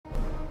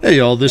Hey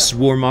y'all, this is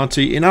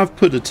Warmonty, and I've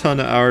put a ton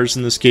of hours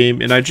in this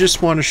game, and I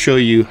just want to show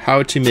you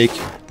how to make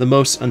the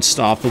most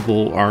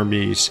unstoppable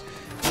armies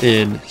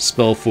in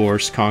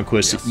Spellforce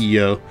Conquest of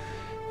Eo.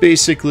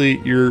 Basically,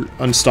 you're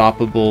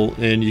unstoppable,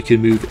 and you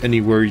can move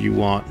anywhere you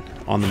want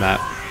on the map.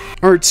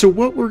 Alright, so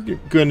what we're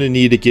going to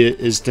need to get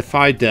is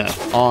Defy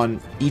Death on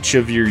each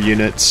of your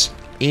units,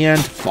 and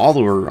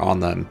Follower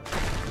on them.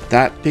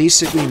 That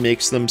basically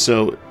makes them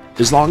so,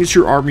 as long as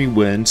your army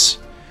wins,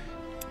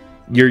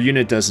 your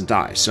unit doesn't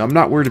die. So I'm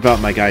not worried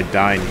about my guy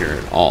dying here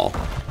at all,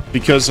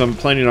 because I'm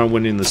planning on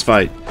winning this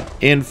fight.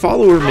 And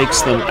Follower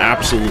makes them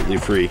absolutely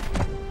free.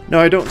 Now,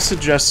 I don't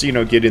suggest,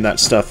 getting that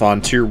stuff on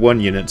tier 1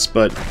 units,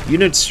 but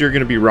units you're going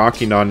to be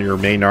rocking on your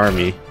main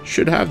army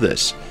should have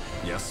this.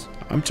 Yes.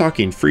 I'm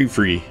talking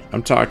free.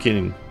 I'm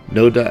talking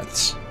no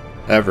deaths,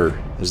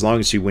 ever, as long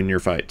as you win your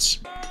fights.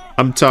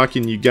 I'm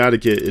talking you gotta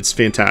get, it's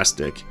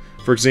fantastic.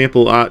 For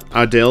example,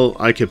 Adele,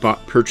 I could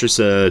purchase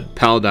a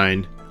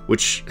Paladin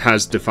which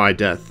has Defy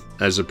Death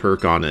as a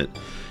perk on it.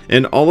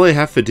 And all I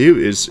have to do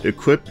is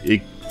equip a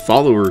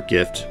Follower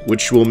gift,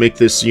 which will make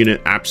this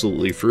unit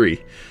absolutely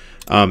free.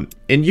 And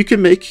you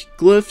can make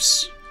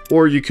glyphs,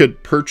 or you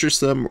could purchase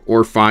them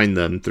or find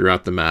them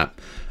throughout the map.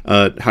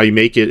 How you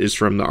make it is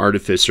from the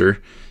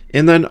Artificer.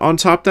 And then on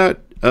top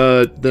of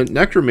that, the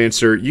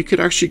Necromancer, you could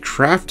actually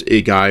craft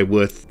a guy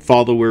with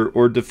Follower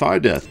or Defy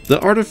Death. The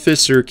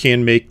Artificer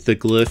can make the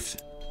glyph,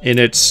 and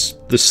it's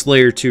the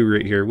Slayer 2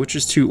 right here, which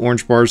is 2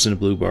 orange bars and a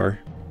blue bar.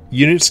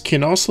 Units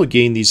can also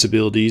gain these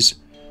abilities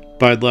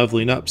by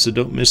leveling up, so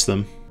don't miss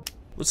them.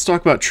 Let's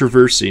talk about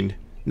traversing.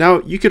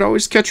 Now, you could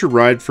always catch a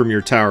ride from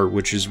your tower,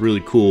 which is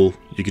really cool.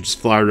 You could just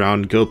fly around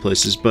and go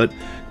places, but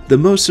the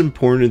most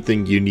important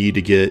thing you need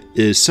to get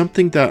is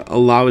something that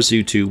allows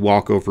you to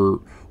walk over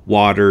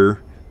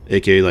water,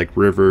 aka like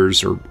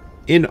rivers,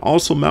 and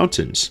also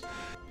mountains.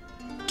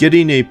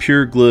 Getting a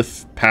pure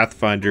glyph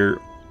pathfinder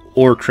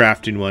or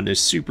crafting one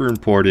is super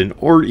important,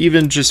 or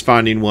even just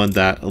finding one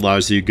that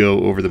allows you to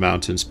go over the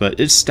mountains, but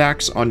it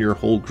stacks on your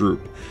whole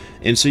group,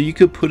 and so you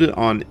could put it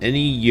on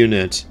any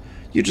unit.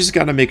 You just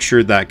got to make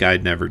sure that guy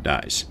never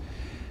dies.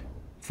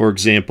 For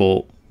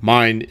example,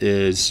 mine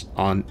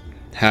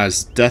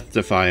has Death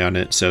Defy on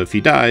it, so if he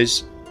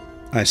dies,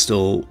 I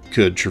still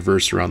could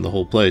traverse around the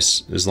whole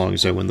place as long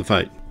as I win the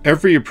fight.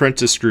 Every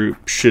apprentice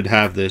group should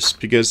have this,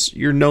 because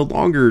you're no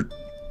longer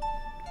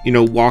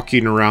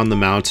walking around the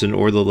mountain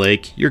or the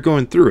lake. You're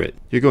going through it.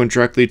 You're going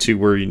directly to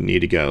where you need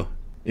to go.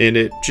 And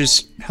it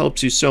just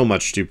helps you so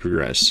much to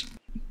progress.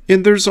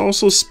 And there's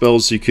also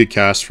spells you could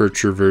cast for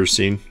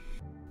traversing.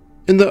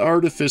 And the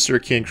Artificer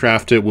can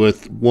craft it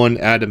with 1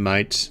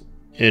 Adamite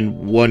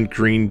and 1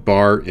 green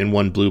bar and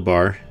 1 blue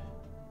bar.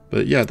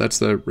 But yeah, that's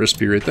the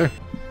recipe right there.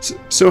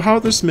 So how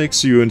this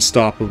makes you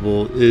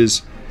unstoppable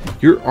is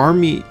your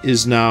army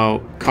is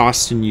now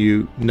costing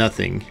you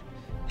nothing.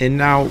 And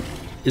now,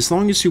 as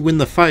long as you win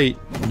the fight,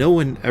 no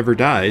one ever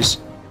dies.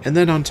 And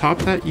then on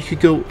top of that, you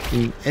could go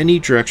in any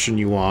direction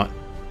you want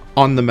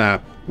on the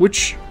map,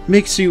 which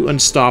makes you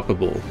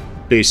unstoppable,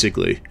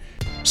 basically.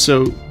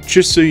 So,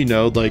 just so you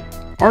know, like,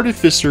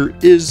 Artificer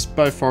is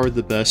by far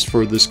the best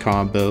for this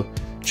combo,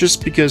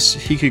 just because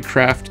he could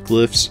craft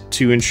glyphs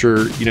to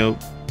ensure,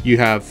 you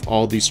have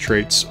all these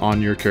traits on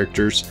your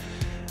characters.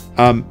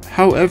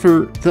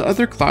 However, the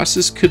other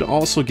classes could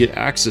also get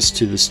access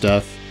to the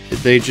stuff.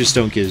 They just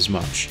don't get as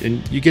much,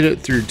 and you get it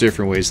through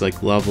different ways,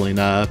 like leveling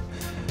up,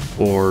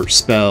 or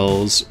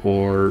spells,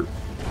 or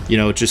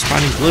just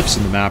finding glyphs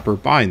in the map or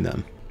buying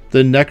them.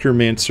 The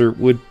Necromancer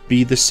would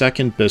be the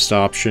second best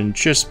option,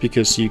 just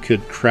because you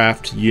could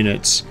craft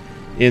units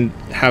and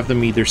have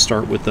them either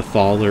start with the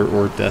Follower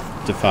or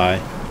Death Defy.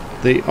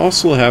 They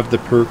also have the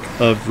perk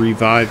of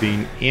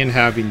reviving and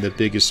having the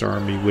biggest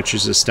army, which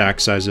is a stack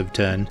size of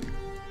 10.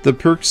 The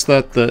perks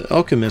that the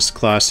Alchemist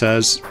class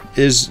has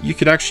is you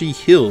could actually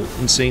heal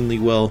insanely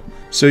well,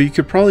 so you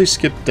could probably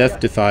skip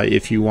Death Defy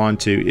if you want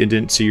to and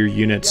didn't see your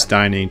units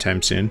dying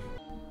anytime soon.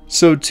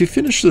 So to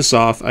finish this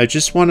off, I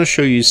just want to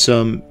show you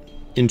some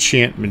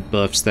enchantment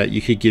buffs that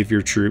you could give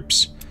your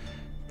troops.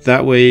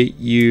 That way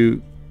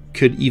you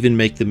could even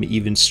make them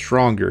even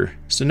stronger.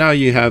 So now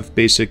you have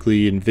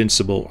basically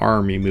invincible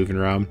army moving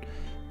around,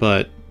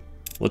 but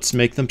let's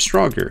make them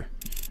stronger.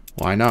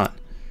 Why not?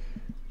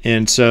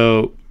 And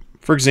so,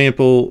 for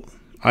example,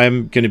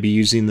 I'm going to be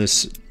using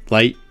this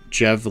light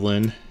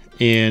javelin,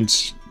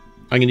 and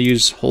I'm going to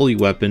use holy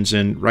weapons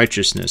and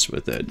righteousness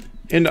with it.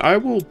 And I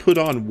will put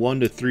on 1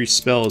 to 3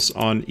 spells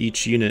on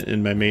each unit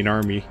in my main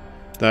army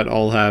that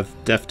all have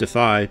Death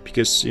Defy,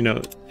 because,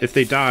 if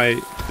they die,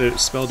 the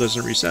spell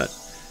doesn't reset,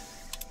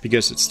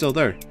 because it's still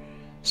there.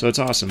 So it's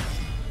awesome.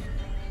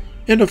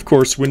 And of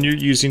course, when you're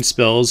using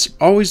spells,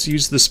 always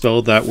use the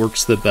spell that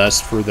works the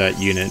best for that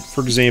unit.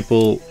 For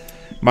example,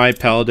 my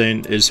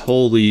Paladin is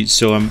holy,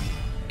 so I'm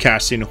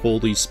casting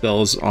holy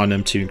spells on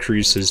him to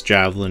increase his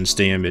javelin's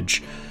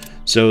damage.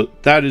 So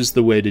that is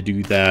the way to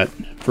do that.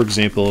 For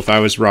example, if I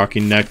was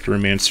rocking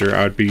Necromancer,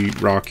 I would be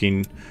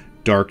rocking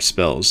dark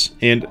spells.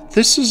 And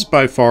this is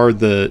by far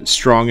the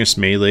strongest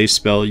melee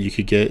spell you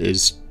could get,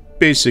 is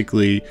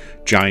basically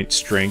giant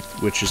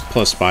strength, which is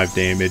plus 5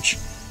 damage.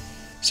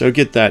 So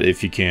get that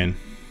if you can.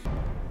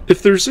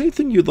 If there's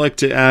anything you'd like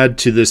to add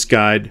to this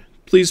guide,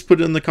 please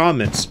put it in the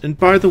comments. And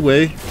by the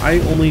way, I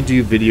only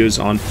do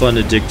videos on fun,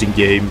 addicting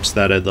games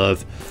that I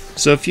love.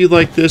 So if you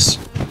like this,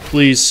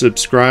 please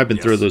subscribe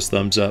and throw those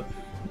thumbs up.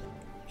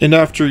 And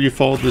after you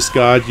follow this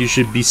guide, you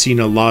should be seeing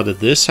a lot of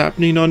this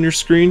happening on your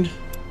screen.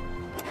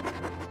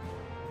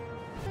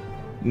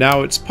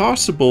 Now it's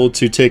possible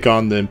to take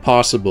on the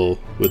impossible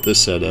with this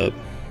setup.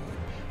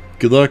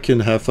 Good luck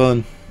and have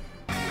fun.